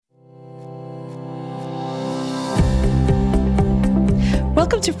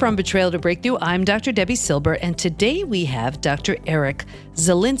Welcome to From Betrayal to Breakthrough. I'm Dr. Debbie Silber, and today we have Dr. Eric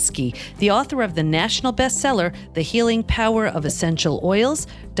Zielinski, the author of the national bestseller, The Healing Power of Essential Oils.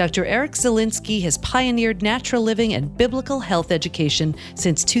 Dr. Eric Zielinski has pioneered natural living and biblical health education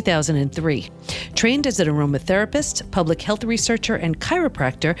since 2003. Trained as an aromatherapist, public health researcher, and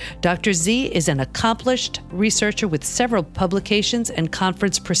chiropractor, Dr. Z is an accomplished researcher with several publications and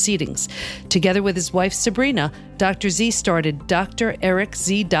conference proceedings. Together with his wife, Sabrina, Dr. Z started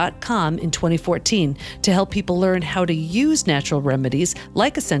DrEricZ.com in 2014 to help people learn how to use natural remedies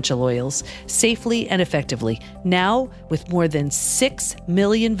like essential oils safely and effectively. Now, with more than 6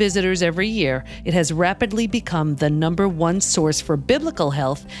 million visitors every year, it has rapidly become the #1 source for biblical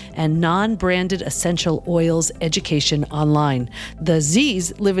health and non-branded essential oils education online. The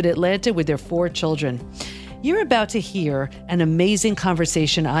Z's live in Atlanta with their 4 children. You're about to hear an amazing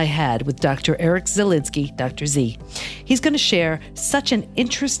conversation I had with Dr. Eric Zielinski, Dr. Z. He's going to share such an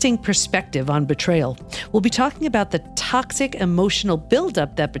interesting perspective on betrayal. We'll be talking about the toxic emotional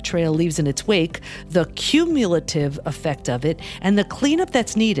buildup that betrayal leaves in its wake, the cumulative effect of it, and the cleanup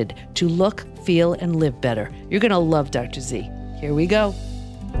that's needed to look, feel, and live better. You're going to love Dr. Z. Here we go.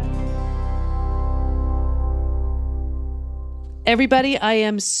 Everybody, I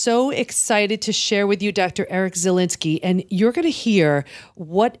am so excited to share with you Dr. Eric Zielinski, and you're going to hear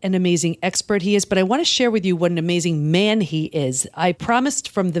what an amazing expert he is, but I want to share with you what an amazing man he is. I promised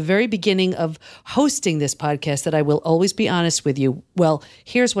from the very beginning of hosting this podcast that I will always be honest with you. Well,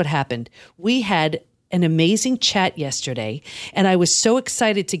 here's what happened. We had an amazing chat yesterday, and I was so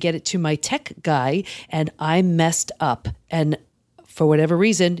excited to get it to my tech guy, and I messed up. And for whatever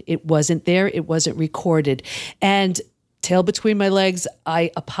reason, it wasn't there. It wasn't recorded. And tail between my legs,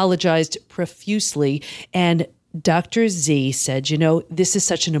 I apologized profusely. And Dr. Z said, this is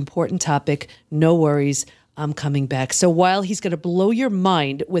such an important topic. No worries. I'm coming back. So while he's going to blow your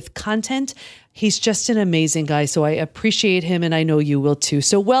mind with content, he's just an amazing guy. So I appreciate him, and I know you will too.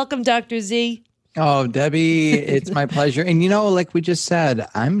 So welcome, Dr. Z. Oh, Debbie, it's my pleasure. And like we just said,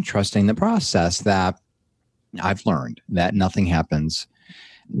 I'm trusting the process that I've learned that nothing happens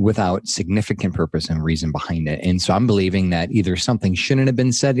without significant purpose and reason behind it. And so I'm believing that either something shouldn't have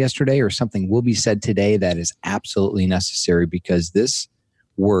been said yesterday or something will be said today that is absolutely necessary, because this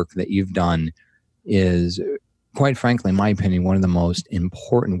work that you've done is, quite frankly, in my opinion, one of the most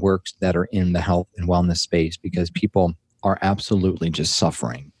important works that are in the health and wellness space, because people are absolutely just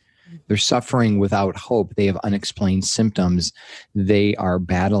suffering. They're suffering without hope. They have unexplained symptoms. They are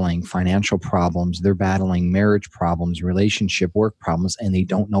battling financial problems. They're battling marriage problems, relationship, work problems, and they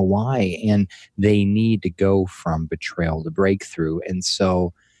don't know why. And they need to go from betrayal to breakthrough. And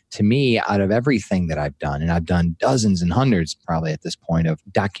so, to me, out of everything that I've done, and I've done dozens and hundreds probably at this point of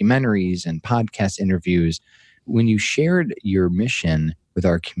documentaries and podcast interviews, when you shared your mission with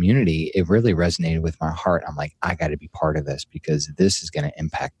our community, it really resonated with my heart. I'm like, I got to be part of this, because this is going to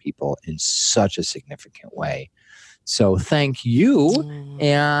impact people in such a significant way. So thank you.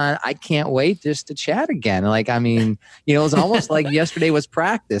 And I can't wait just to chat again. It's almost like yesterday was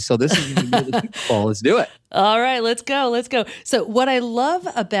practice. So this is the Super Bowl. Let's do it. All right, let's go. So what I love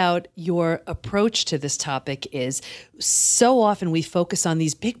about your approach to this topic is so often we focus on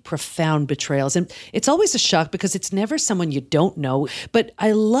these big, profound betrayals. And it's always a shock because it's never someone you don't know. But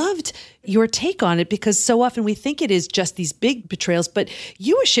I loved your take on it, because so often we think it is just these big betrayals, but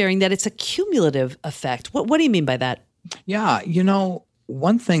you were sharing that it's a cumulative effect. What do you mean by that? Yeah,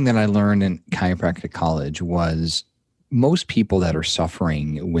 one thing that I learned in chiropractic college was most people that are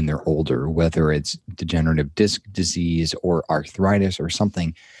suffering when they're older, whether it's degenerative disc disease or arthritis or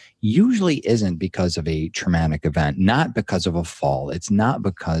something, usually isn't because of a traumatic event, not because of a fall. It's not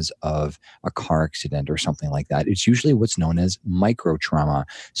because of a car accident or something like that. It's usually what's known as micro trauma.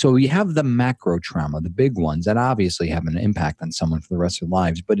 So you have the macro trauma, the big ones that obviously have an impact on someone for the rest of their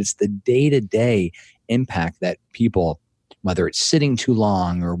lives, but it's the day-to-day impact that people, whether it's sitting too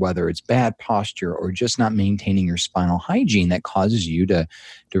long or whether it's bad posture or just not maintaining your spinal hygiene, that causes you to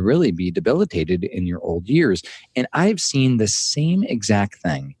really be debilitated in your old years. And I've seen the same exact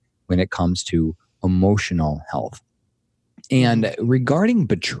thing when it comes to emotional health. And regarding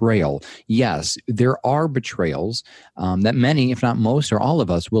betrayal, yes, there are betrayals that many, if not most or all of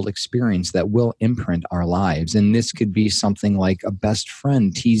us, will experience that will imprint our lives. And this could be something like a best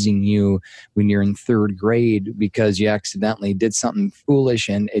friend teasing you when you're in 3rd grade because you accidentally did something foolish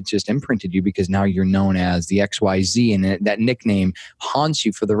and it just imprinted you because now you're known as the XYZ, and that nickname haunts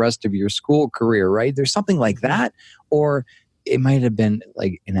you for the rest of your school career, right? There's something like that. Or it might have been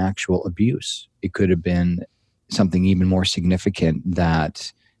like an actual abuse. It could have been something even more significant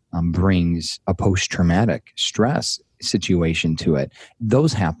that brings a post-traumatic stress situation to it.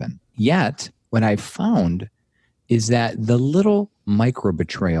 Those happen. Yet, what I've found is that the little micro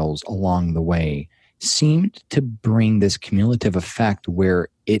betrayals along the way seemed to bring this cumulative effect where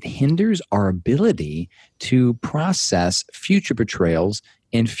it hinders our ability to process future betrayals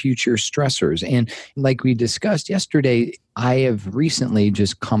and future stressors. And like we discussed yesterday, I have recently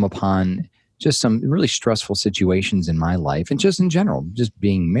just come upon just some really stressful situations in my life and just in general, just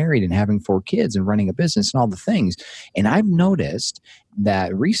being married and having 4 kids and running a business and all the things. And I've noticed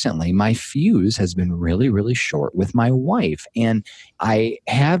that recently my fuse has been really, really short with my wife. And I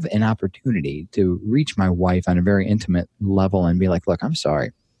have an opportunity to reach my wife on a very intimate level and be like, look, I'm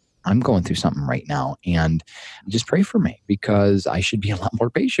sorry. I'm going through something right now, and just pray for me because I should be a lot more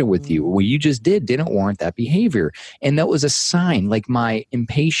patient with you. What you just didn't warrant that behavior. And that was a sign, like my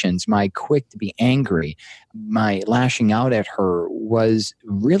impatience, my quick to be angry, my lashing out at her was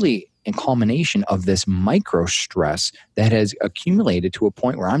really a culmination of this micro stress that has accumulated to a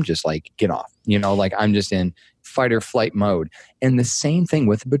point where I'm just like, get off, like I'm just in fight or flight mode. And the same thing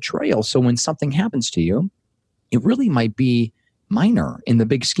with betrayal. So when something happens to you, it really might be minor in the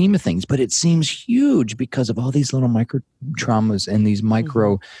big scheme of things, but it seems huge because of all these little micro traumas and these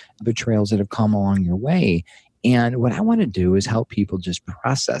micro betrayals that have come along your way. And what I want to do is help people just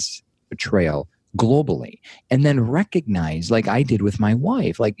process betrayal globally and then recognize, like I did with my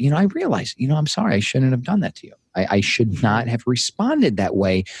wife, like, I realized, I'm sorry, I shouldn't have done that to you. I should not have responded that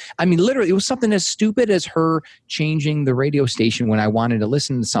way. I mean, literally, it was something as stupid as her changing the radio station when I wanted to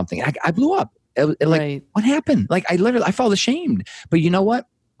listen to something. I blew up. Like, what happened? Like, I felt ashamed. But you know what?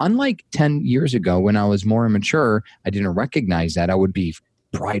 Unlike 10 years ago when I was more immature, I didn't recognize that. I would be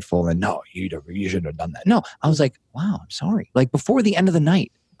prideful and no, you shouldn't have done that. No, I was like, wow, I'm sorry. Like before the end of the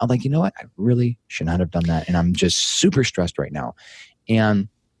night, I'm like, you know what? I really should not have done that. And I'm just super stressed right now. And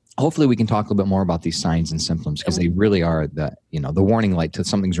hopefully we can talk a little bit more about these signs and symptoms because they really are the warning light to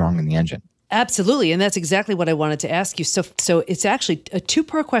something's wrong in the engine. Absolutely. And that's exactly what I wanted to ask you. So it's actually a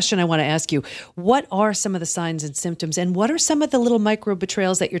 2-part question I want to ask you. What are some of the signs and symptoms, and what are some of the little micro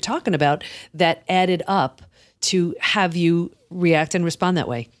betrayals that you're talking about that added up to have you react and respond that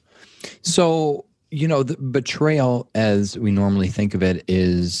way? So, the betrayal as we normally think of it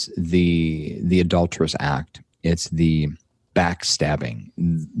is the adulterous act. It's the backstabbing,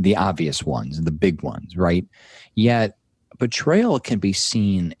 the obvious ones, the big ones, right? Yet betrayal can be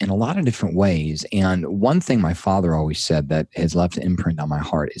seen in a lot of different ways. And one thing my father always said that has left an imprint on my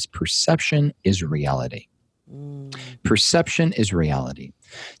heart is perception is reality. Perception is reality.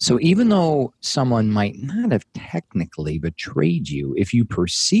 So even though someone might not have technically betrayed you, if you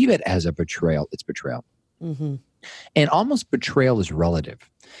perceive it as a betrayal, it's betrayal. And almost betrayal is relative.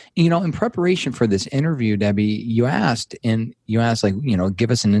 In preparation for this interview, Debbie, you asked like, give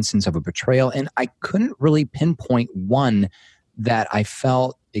us an instance of a betrayal. And I couldn't really pinpoint one that I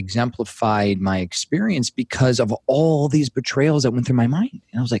felt exemplified my experience because of all these betrayals that went through my mind.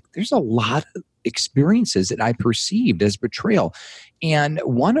 And I was like, there's a lot of experiences that I perceived as betrayal. And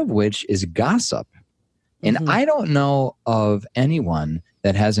one of which is gossip. And I don't know of anyone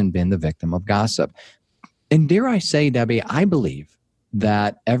that hasn't been the victim of gossip. And dare I say, Debbie, I believe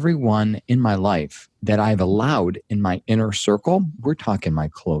that everyone in my life that I've allowed in my inner circle, we're talking my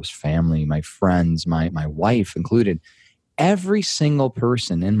close family, my friends, my wife included, every single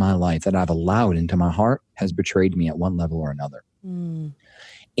person in my life that I've allowed into my heart has betrayed me at one level or another.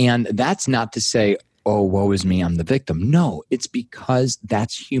 And that's not to say, oh, woe is me, I'm the victim. No, it's because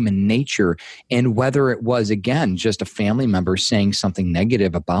that's human nature. And whether it was, again, just a family member saying something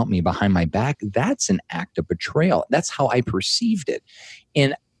negative about me behind my back, that's an act of betrayal. That's how I perceived it.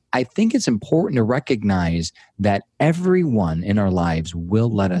 And I think it's important to recognize that everyone in our lives will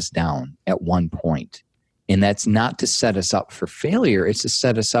let us down at one point. And that's not to set us up for failure. It's to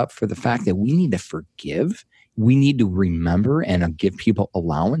set us up for the fact that we need to forgive. We need to remember and give people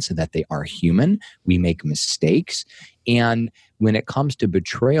allowance so that they are human. We make mistakes. And when it comes to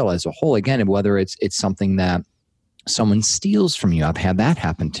betrayal as a whole, again, whether it's something that someone steals from you, I've had that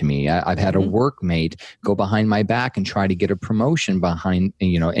happen to me. I've had a workmate go behind my back and try to get a promotion behind,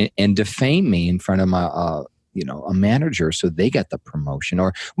 and defame me in front of my, a manager so they get the promotion.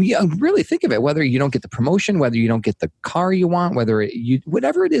 Or we really think of it, whether you don't get the promotion, whether you don't get the car you want, whatever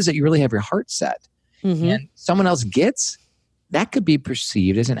it is that you really have your heart set. And someone else gets, that could be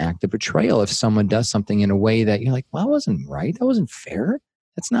perceived as an act of betrayal if someone does something in a way that you're like, well, that wasn't right. That wasn't fair.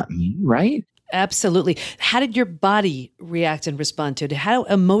 That's not me, right? Absolutely. How did your body react and respond to it? How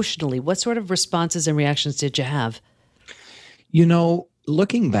emotionally, what sort of responses and reactions did you have?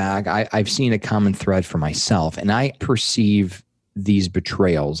 Looking back, I've seen a common thread for myself, and I perceive these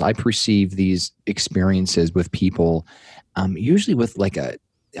betrayals. I perceive these experiences with people, usually with like a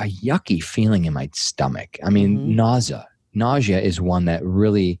yucky feeling in my stomach. I mean, nausea. Nausea is one that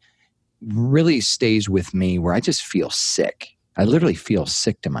really, really stays with me, where I just feel sick. I literally feel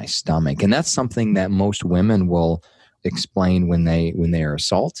sick to my stomach. And that's something that most women will explain when they are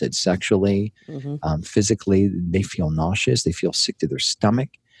assaulted sexually, physically. They feel nauseous. They feel sick to their stomach.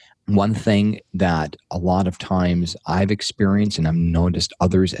 One thing that a lot of times I've experienced, and I've noticed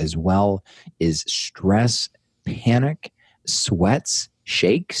others as well, is stress, panic, sweats,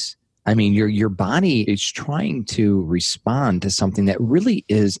 shakes. I mean, your body is trying to respond to something that really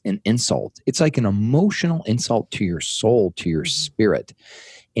is an insult. It's like an emotional insult to your soul, to your spirit.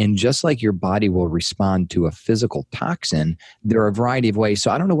 And just like your body will respond to a physical toxin, there are a variety of ways.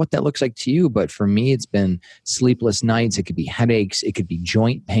 So I don't know what that looks like to you, but for me, it's been sleepless nights. It could be headaches. It could be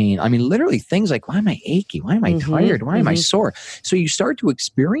joint pain. I mean, literally things like, why am I achy? Why am I tired? Why am I sore? So you start to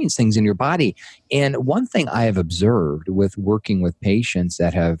experience things in your body. And one thing I have observed with working with patients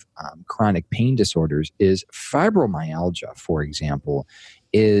that have chronic pain disorders is fibromyalgia, for example,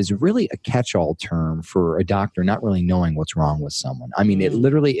 is really a catch-all term for a doctor not really knowing what's wrong with someone. I mean, it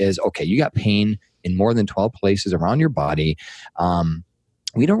literally is, okay, you got pain in more than 12 places around your body.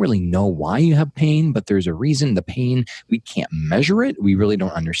 We don't really know why you have pain, but there's a reason. The pain, we can't measure it. We really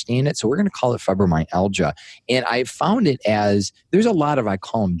don't understand it. So we're going to call it fibromyalgia. And I found it as, there's a lot of, I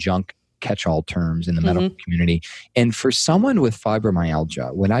call them junk catch-all terms in the medical community. And for someone with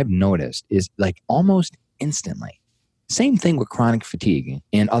fibromyalgia, what I've noticed is like almost instantly, same thing with chronic fatigue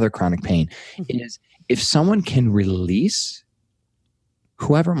and other chronic pain, is if someone can release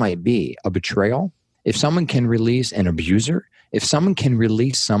whoever might be a betrayal, if someone can release an abuser, if someone can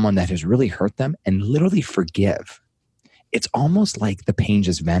release someone that has really hurt them and literally forgive, it's almost like the pain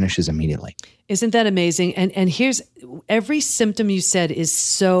just vanishes immediately. Isn't that amazing? And here's, every symptom you said is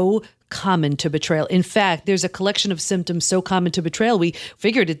so common to betrayal. In fact, there's a collection of symptoms so common to betrayal. We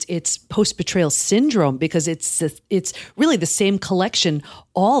figured it's post-betrayal syndrome because it's really the same collection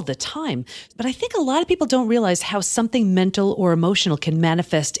all the time. But I think a lot of people don't realize how something mental or emotional can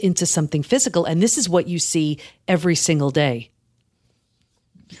manifest into something physical. And this is what you see every single day.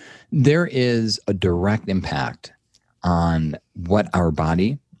 There is a direct impact on what our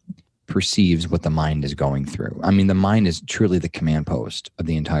body perceives what the mind is going through. I mean, the mind is truly the command post of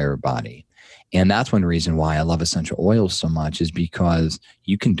the entire body. And that's one reason why I love essential oils so much, is because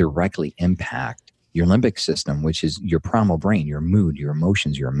you can directly impact your limbic system, which is your primal brain, your mood, your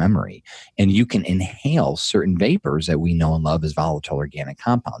emotions, your memory. And you can inhale certain vapors that we know and love as volatile organic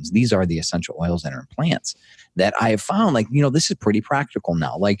compounds. These are the essential oils that are in plants that I have found, like, this is pretty practical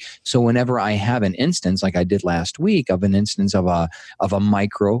now. Like, so whenever I have an instance, like I did last week, of an instance of a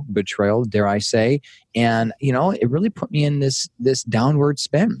micro betrayal, dare I say, and, it really put me in this downward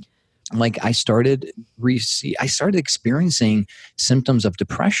spin. Like I started experiencing symptoms of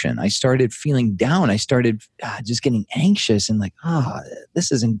depression. I started feeling down. I started just getting anxious and like,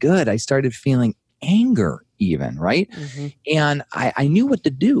 this isn't good. I started feeling anger even, right? And I knew what to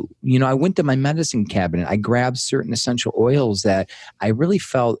do. I went to my medicine cabinet. I grabbed certain essential oils that I really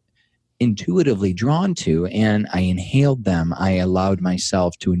felt intuitively drawn to, and I inhaled them. I allowed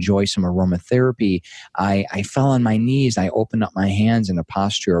myself to enjoy some aromatherapy. I fell on my knees. I opened up my hands in a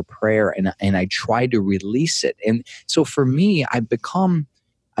posture of prayer, and I tried to release it. And so for me, I become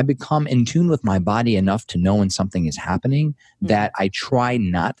in tune with my body enough to know when something is happening, that I try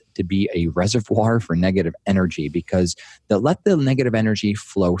not to be a reservoir for negative energy, because let the negative energy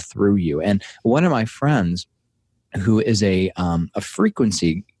flow through you. And one of my friends, who is a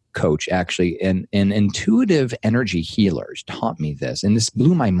frequency coach, actually, and intuitive energy healers, taught me this, and this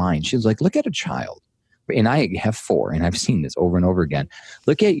blew my mind. She was like, look at a child. And I have 4, and I've seen this over and over again.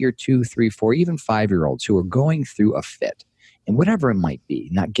 Look at your 2, 3, 4, even 5-year-olds who are going through a fit. And whatever it might be,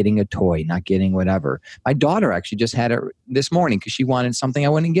 not getting a toy, not getting whatever. My daughter actually just had it this morning because she wanted something I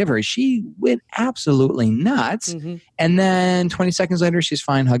wouldn't give her. She went absolutely nuts. And then 20 seconds later, she's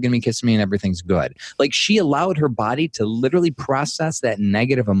fine, hugging me, kissing me, and everything's good. Like, she allowed her body to literally process that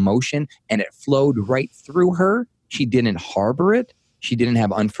negative emotion, and it flowed right through her. She didn't harbor it. She didn't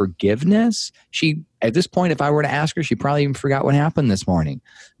have unforgiveness. At this point, if I were to ask her, she probably even forgot what happened this morning.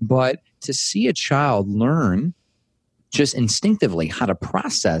 But to see a child learn just instinctively how to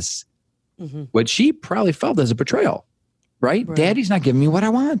process what she probably felt as a betrayal, right? Daddy's not giving me what I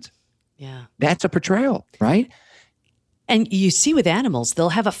want. Yeah. That's a betrayal, right? And you see with animals, they'll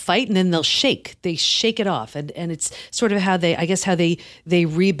have a fight and then they'll shake. They shake it off. And it's sort of how they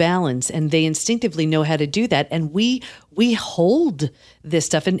rebalance, and they instinctively know how to do that. And we hold this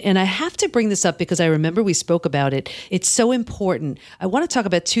stuff. And I have to bring this up because I remember we spoke about it. It's so important. I want to talk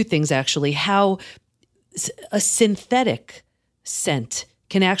about two things, actually, how a synthetic scent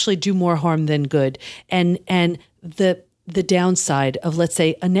can actually do more harm than good. And the downside of, let's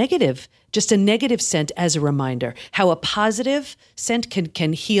say, just a negative scent as a reminder, how a positive scent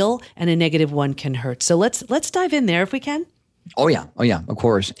can heal and a negative one can hurt. So let's dive in there if we can. Oh yeah, of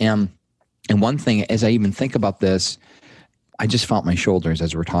course. And one thing, as I even think about this, I just felt my shoulders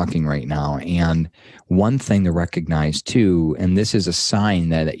as we're talking right now. And one thing to recognize too, and this is a sign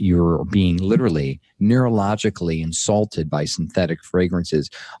that you're being literally neurologically insulted by synthetic fragrances.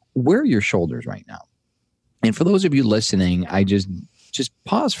 Where are your shoulders right now? And for those of you listening, I just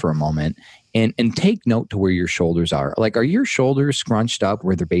pause for a moment and take note to where your shoulders are. Like, are your shoulders scrunched up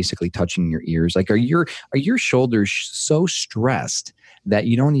where they're basically touching your ears? Like, are your shoulders so stressed that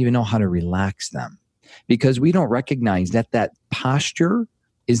you don't even know how to relax them? Because we don't recognize that posture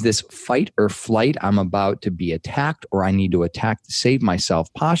is this fight or flight, I'm about to be attacked, or I need to attack to save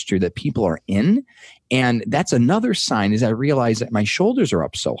myself posture that people are in. And that's another sign, is I realize that my shoulders are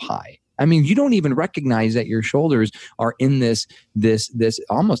up so high. I mean, you don't even recognize that your shoulders are in this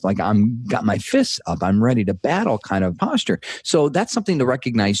almost like I'm got my fists up, I'm ready to battle kind of posture. So that's something to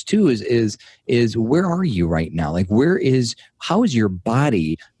recognize too, is where are you right now? Like, how is your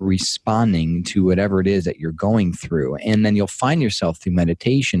body responding to whatever it is that you're going through? And then you'll find yourself through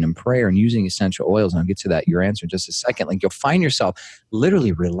meditation and prayer and using essential oils, and I'll get to that, your answer in just a second. Like, you'll find yourself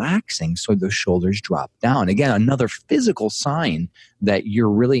literally relaxing so the shoulders drop down. Again, another physical sign that you're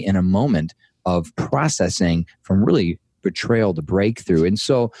really in a moment of processing from really betrayal to breakthrough. And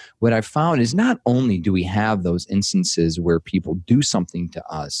so what I've found is not only do we have those instances where people do something to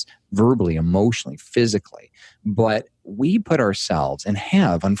us verbally, emotionally, physically, but we put ourselves, and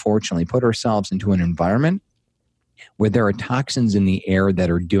have unfortunately put ourselves, into an environment where there are toxins in the air that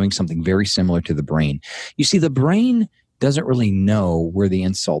are doing something very similar to the brain. You see, the brain doesn't really know where the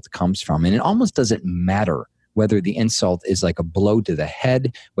insult comes from, and it almost doesn't matter whether the insult is like a blow to the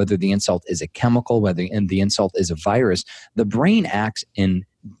head, whether the insult is a chemical, whether the insult is a virus. The brain acts in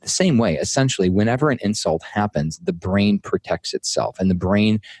the same way. Essentially, whenever an insult happens, the brain protects itself, and the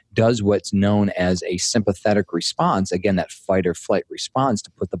brain does what's known as a sympathetic response. Again, that fight or flight response,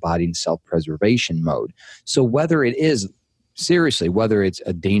 to put the body in self-preservation mode. So whether it's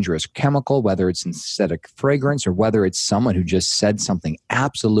a dangerous chemical, whether it's synthetic fragrance, or whether it's someone who just said something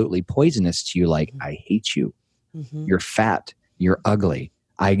absolutely poisonous to you, like, I hate you, you're fat, you're ugly,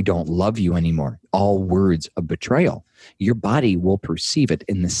 I don't love you anymore, all words of betrayal, your body will perceive it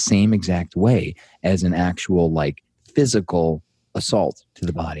in the same exact way as an actual, like, physical assault to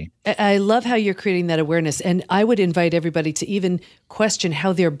the body. I love how you're creating that awareness. And I would invite everybody to even question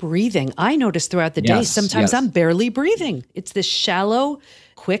how they're breathing. I notice throughout the day, sometimes I'm barely breathing. It's this shallow,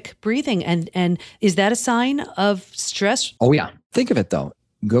 quick breathing. And is that a sign of stress? Oh, yeah. Think of it, though.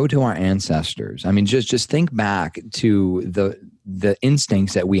 Go to our ancestors. I mean, just think back to the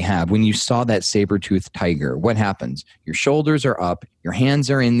instincts that we have. When you saw that saber-toothed tiger, what happens? Your shoulders are up, your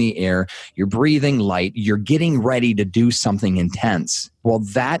hands are in the air, you're breathing light, you're getting ready to do something intense. Well,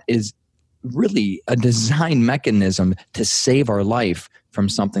 that is really a design mechanism to save our life from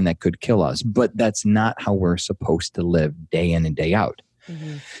something that could kill us. But that's not how we're supposed to live day in and day out.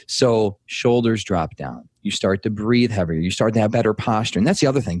 Mm-hmm. So shoulders drop down. You start to breathe heavier. You start to have better posture. And that's the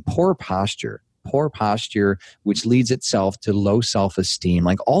other thing, poor posture, which leads itself to low self-esteem.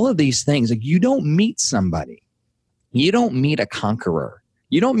 Like, all of these things, like, you don't meet somebody. You don't meet a conqueror.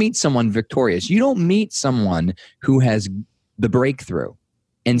 You don't meet someone victorious. You don't meet someone who has the breakthrough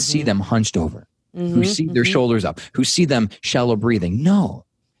and see them hunched over, who see their shoulders up, who see them shallow breathing. No,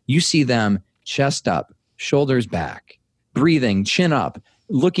 you see them chest up, shoulders back, breathing, chin up,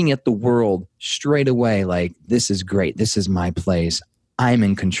 looking at the world straight away like, this is great. This is my place. I'm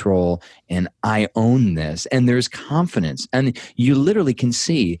in control and I own this. And there's confidence. And you literally can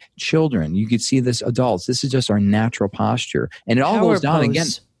see children. You could see this adults. This is just our natural posture. And it all goes down again.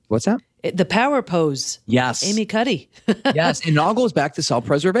 What's that? The power pose. Yes. Amy Cuddy. Yes. And it all goes back to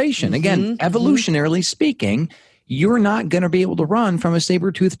self-preservation. Again, evolutionarily speaking, you're not going to be able to run from a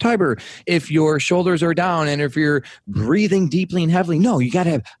saber-toothed tiger if your shoulders are down and if you're breathing deeply and heavily. No, you got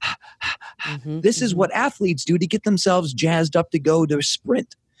to have, this is what athletes do to get themselves jazzed up to go to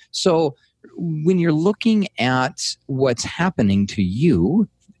sprint. So when you're looking at what's happening to you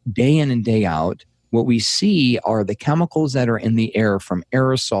day in and day out, What we see are the chemicals that are in the air from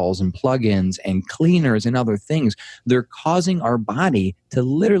aerosols and plug-ins and cleaners and other things. They're causing our body to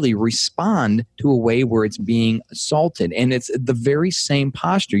literally respond to a way where it's being assaulted. And it's the very same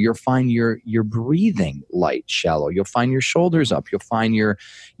posture. You'll find your breathing light, shallow. You'll find your shoulders up. You'll find you're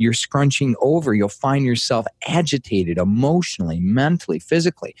scrunching over. You'll find yourself agitated emotionally, mentally,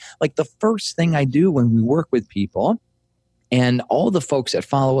 physically. Like the first thing I do when we work with people, and all the folks that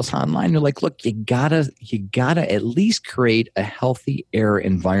follow us online, they're like, look, you gotta at least create a healthy air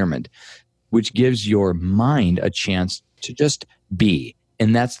environment, which gives your mind a chance to just be.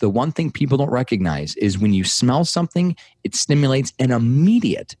 And that's the one thing people don't recognize is when you smell something, it stimulates an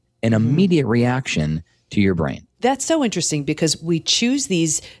immediate reaction to your brain. That's so interesting because we choose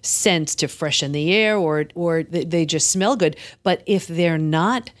these scents to freshen the air or they just smell good. But if they're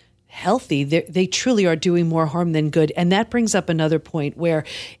not healthy, they truly are doing more harm than good. And that brings up another point where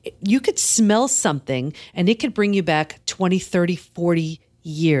you could smell something and it could bring you back 20, 30, 40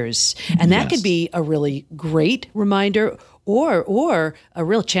 years. And that could be a really great reminder or a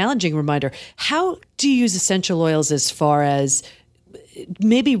real challenging reminder. How do you use essential oils as far as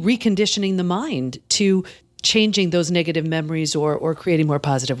maybe reconditioning the mind to changing those negative memories or creating more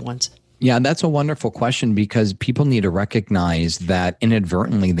positive ones? Yeah, that's a wonderful question because people need to recognize that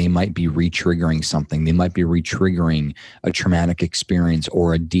inadvertently they might be re-triggering something. They might be re-triggering a traumatic experience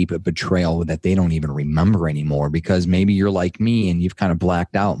or a deep betrayal that they don't even remember anymore because maybe you're like me and you've kind of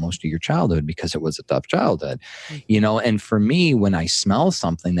blacked out most of your childhood because it was a tough childhood. And for me, when I smell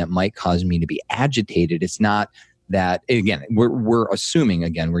something that might cause me to be agitated, it's not that, again, we're assuming,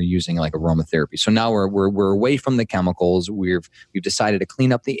 again, we're using like aromatherapy. So now we're away from the chemicals. We've decided to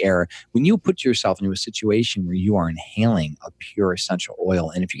clean up the air. When you put yourself into a situation where you are inhaling a pure essential oil,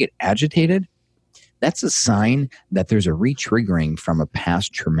 and if you get agitated, that's a sign that there's a re-triggering from a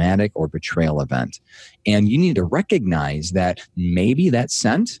past traumatic or betrayal event. And you need to recognize that maybe that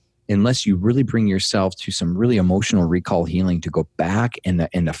scent, unless you really bring yourself to some really emotional recall healing to go back and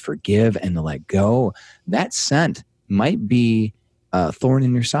to forgive and to let go, that scent might be a thorn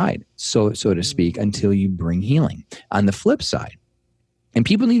in your side, so to speak, until you bring healing. On the flip side, and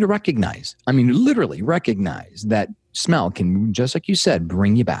people need to recognize, literally recognize that smell can, just like you said,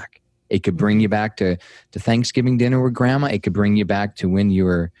 bring you back. It could bring you back to Thanksgiving dinner with grandma. It could bring you back to when you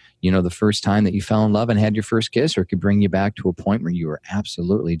were, the first time that you fell in love and had your first kiss, or it could bring you back to a point where you were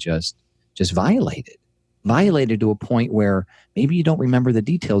absolutely just violated to a point where maybe you don't remember the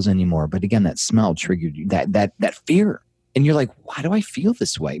details anymore. But again, that smell triggered you, that fear. And you're like, why do I feel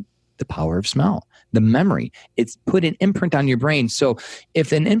this way? The power of smell, the memory. It's put an imprint on your brain. So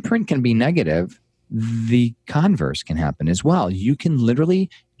if an imprint can be negative, the converse can happen as well. You can literally,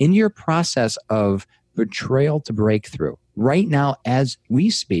 in your process of betrayal to breakthrough, right now as we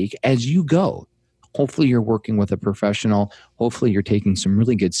speak, as you go, hopefully you're working with a professional. Hopefully you're taking some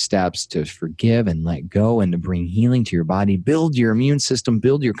really good steps to forgive and let go and to bring healing to your body, build your immune system,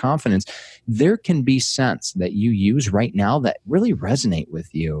 build your confidence. There can be scents that you use right now that really resonate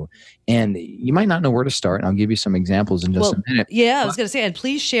with you. And you might not know where to start. And I'll give you some examples in just a minute. Yeah, I was going to say, and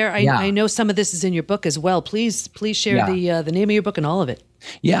please share. I know some of this is in your book as well. Please share the name of your book and all of it.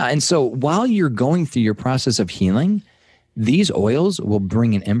 Yeah. And so while you're going through your process of healing, these oils will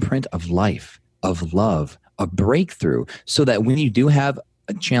bring an imprint of life, of love, a breakthrough, so that when you do have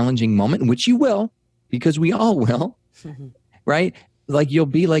a challenging moment, which you will, because we all will, right? Like you'll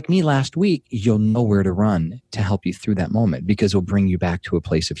be like me last week, you'll know where to run to help you through that moment because it'll bring you back to a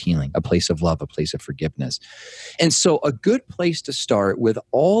place of healing, a place of love, a place of forgiveness. And so a good place to start with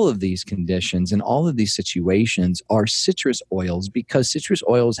all of these conditions and all of these situations are citrus oils, because citrus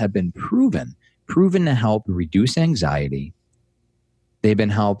oils have been proven to help reduce anxiety. They've been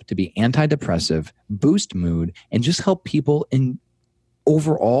helped to be antidepressive, boost mood, and just help people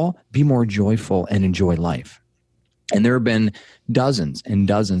overall be more joyful and enjoy life. And there have been dozens and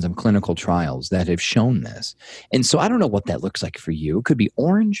dozens of clinical trials that have shown this. And so I don't know what that looks like for you. It could be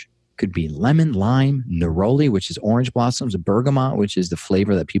orange, could be lemon, lime, neroli, which is orange blossoms, bergamot, which is the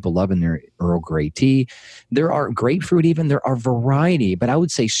flavor that people love in their Earl Grey tea. There are grapefruit even. There are variety, but I would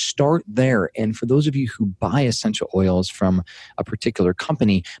say start there. And for those of you who buy essential oils from a particular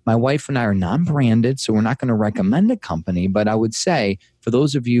company, my wife and I are non-branded, so we're not going to recommend a company, but I would say for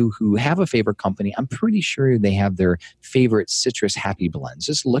those of you who have a favorite company, I'm pretty sure they have their favorite citrus happy blends.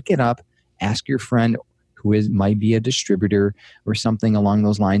 Just look it up, ask your friend who might be a distributor or something along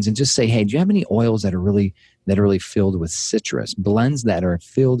those lines, and just say, hey, do you have any oils that are really filled with citrus, blends that are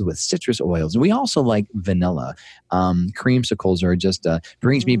filled with citrus oils? And we also like vanilla. Creamsicles are just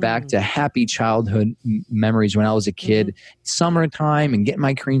brings me back to happy childhood memories when I was a kid, summertime, and getting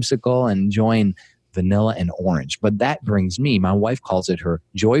my creamsicle and enjoying vanilla and orange. But that brings me, my wife calls it her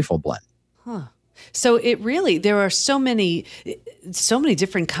joyful blend. Huh. So there are so many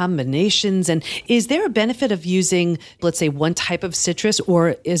different combinations. And is there a benefit of using, let's say, one type of citrus,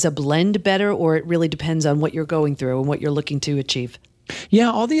 or is a blend better, or it really depends on what you're going through and what you're looking to achieve? Yeah,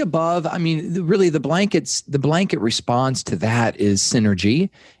 all the above. I mean, really the blanket response to that is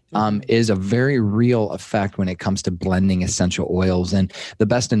synergy. Is a very real effect when it comes to blending essential oils. And the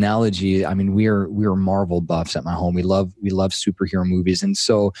best analogy, I mean, we're Marvel buffs at my home. We love superhero movies. And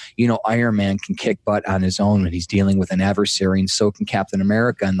so, Iron Man can kick butt on his own when he's dealing with an adversary, and so can Captain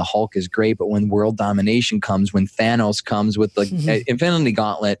America, and the Hulk is great. But when world domination comes, when Thanos comes with the Infinity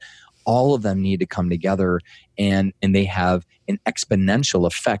Gauntlet, all of them need to come together, and they have an exponential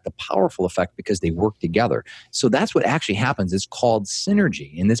effect, a powerful effect, because they work together. So that's what actually happens. It's called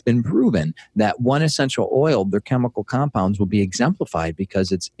synergy. And it's been proven that one essential oil, their chemical compounds will be exemplified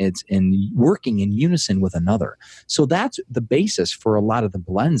because it's in working in unison with another. So that's the basis for a lot of the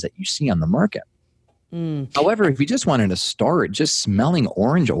blends that you see on the market. However, if you just wanted to start, just smelling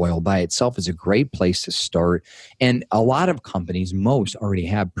orange oil by itself is a great place to start. And a lot of companies, most already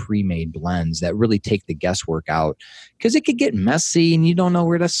have pre-made blends that really take the guesswork out, because it could get messy and you don't know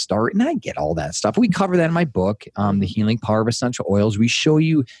where to start. And I get all that stuff. We cover that in my book, The Healing Power of Essential Oils. We show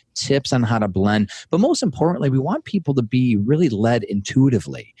you tips on how to blend. But most importantly, we want people to be really led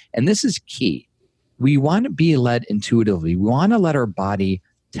intuitively. And this is key. We want to be led intuitively. We want to let our body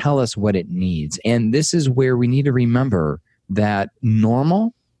tell us what it needs. And this is where we need to remember that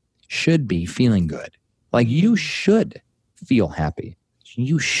normal should be feeling good. Like, you should feel happy.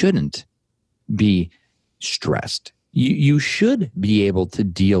 You shouldn't be stressed. You should be able to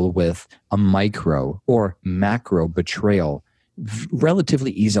deal with a micro or macro betrayal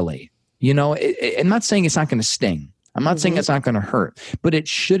relatively easily. I'm not saying it's not going to sting. I'm not saying it's not going to hurt, but it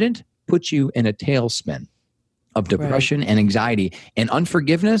shouldn't put you in a tailspin of depression and anxiety. And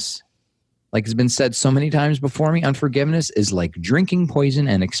unforgiveness, like has been said so many times before me, unforgiveness is like drinking poison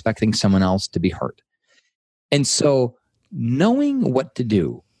and expecting someone else to be hurt. And so knowing what to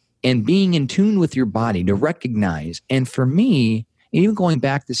do and being in tune with your body to recognize, and for me, even going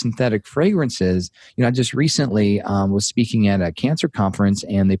back to synthetic fragrances, I just recently was speaking at a cancer conference,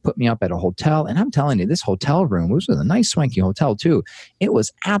 and they put me up at a hotel. And I'm telling you, this hotel room was a nice swanky hotel too. It was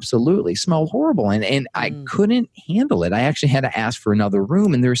absolutely smelled horrible. And I couldn't handle it. I actually had to ask for another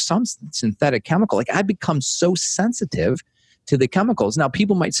room. And there's some synthetic chemical. Like, I become so sensitive to the chemicals. Now,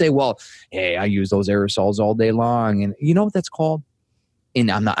 people might say, well, hey, I use those aerosols all day long. And you know what that's called?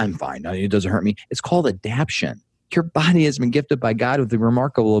 And I'm fine. It doesn't hurt me. It's called adaptation. Your body has been gifted by God with the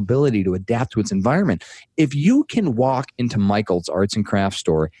remarkable ability to adapt to its environment. If you can walk into Michael's Arts and Crafts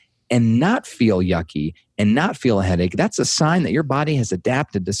store and not feel yucky and not feel a headache, that's a sign that your body has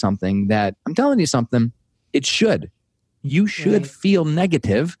adapted to something that, I'm telling you something, it should. You should feel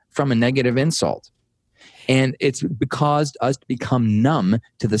negative from a negative insult. And it's because us become numb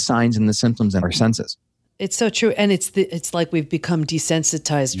to the signs and the symptoms in our senses. It's so true. And it's like we've become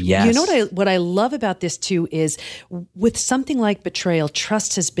desensitized. Yes. You know what I love about this too is, with something like betrayal,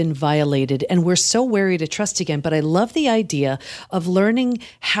 trust has been violated and we're so wary to trust again. But I love the idea of learning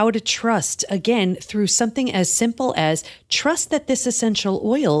how to trust again through something as simple as trust that this essential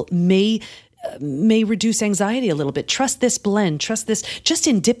oil may reduce anxiety a little bit. Trust this blend. Trust this. Just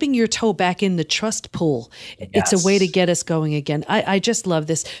in dipping your toe back in the trust pool, it's a way to get us going again. I just love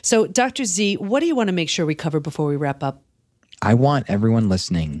this. So, Dr. Z, what do you want to make sure we cover before we wrap up? I want everyone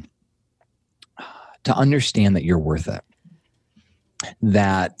listening to understand that you're worth it.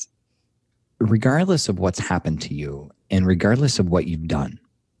 That regardless of what's happened to you and regardless of what you've done,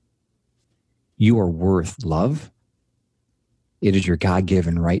 you are worth love. It is your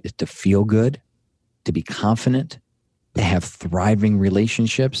God-given right to feel good, to be confident, to have thriving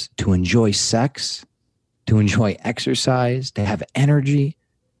relationships, to enjoy sex, to enjoy exercise, to have energy,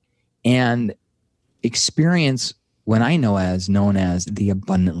 and experience what I know as known as the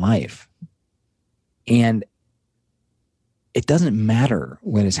abundant life. And it doesn't matter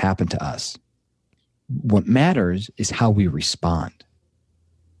what has happened to us. What matters is how we respond.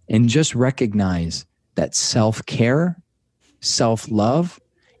 And just recognize that self-care, self-love,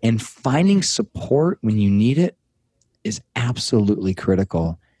 and finding support when you need it is absolutely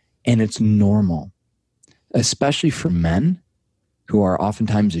critical. And it's normal, especially for men who are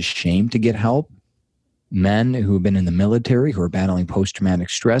oftentimes ashamed to get help, men who have been in the military who are battling post-traumatic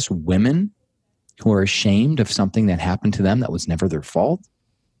stress, women who are ashamed of something that happened to them that was never their fault.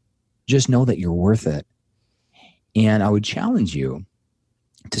 Just know that you're worth it. And I would challenge you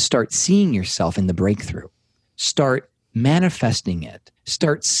to start seeing yourself in the breakthrough. Start manifesting it.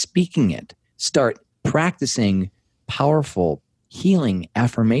 Start speaking it. Start practicing powerful, healing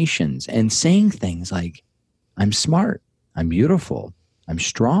affirmations and saying things like, I'm smart, I'm beautiful, I'm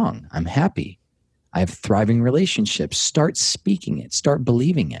strong, I'm happy, I have thriving relationships. Start speaking it, start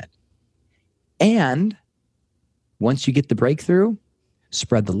believing it. And once you get the breakthrough,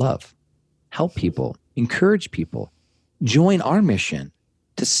 spread the love, help people, encourage people, join our mission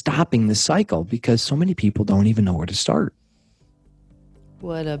to stopping the cycle, because so many people don't even know where to start.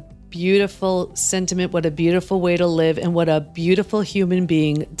 What a beautiful sentiment. What a beautiful way to live, and what a beautiful human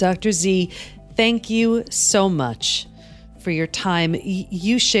being. Dr. Z, thank you so much for your time.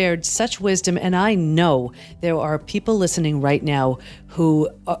 You shared such wisdom, and I know there are people listening right now who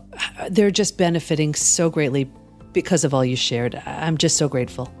they're just benefiting so greatly because of all you shared. I'm just so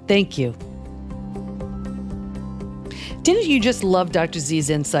grateful. Thank you. Didn't you just love Dr.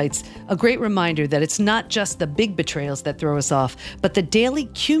 Z's insights? A great reminder that it's not just the big betrayals that throw us off, but the daily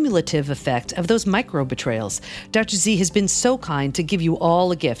cumulative effect of those micro betrayals. Dr. Z has been so kind to give you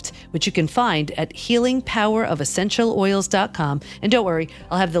all a gift, which you can find at healingpowerofessentialoils.com. And don't worry,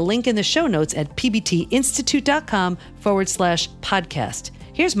 I'll have the link in the show notes at pbtinstitute.com/podcast.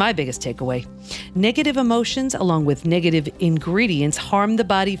 Here's my biggest takeaway. Negative emotions, along with negative ingredients, harm the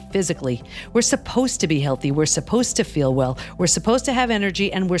body physically. We're supposed to be healthy. We're supposed to feel well. We're supposed to have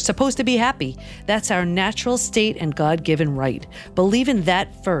energy, and we're supposed to be happy. That's our natural state and God-given right. Believe in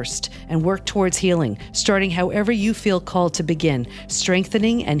that first and work towards healing, starting however you feel called to begin,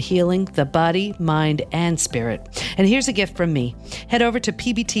 strengthening and healing the body, mind, and spirit. And here's a gift from me. Head over to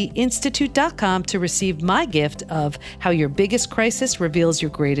pbtinstitute.com to receive my gift of How Your Biggest Crisis Reveals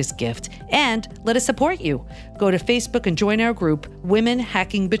Your Greatest Gift. And let us support you. Go to Facebook and join our group, Women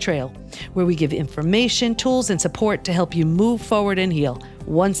Hacking Betrayal, where we give information, tools, and support to help you move forward and heal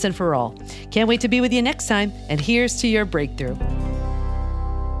once and for all. Can't wait to be with you next time, and here's to your breakthrough.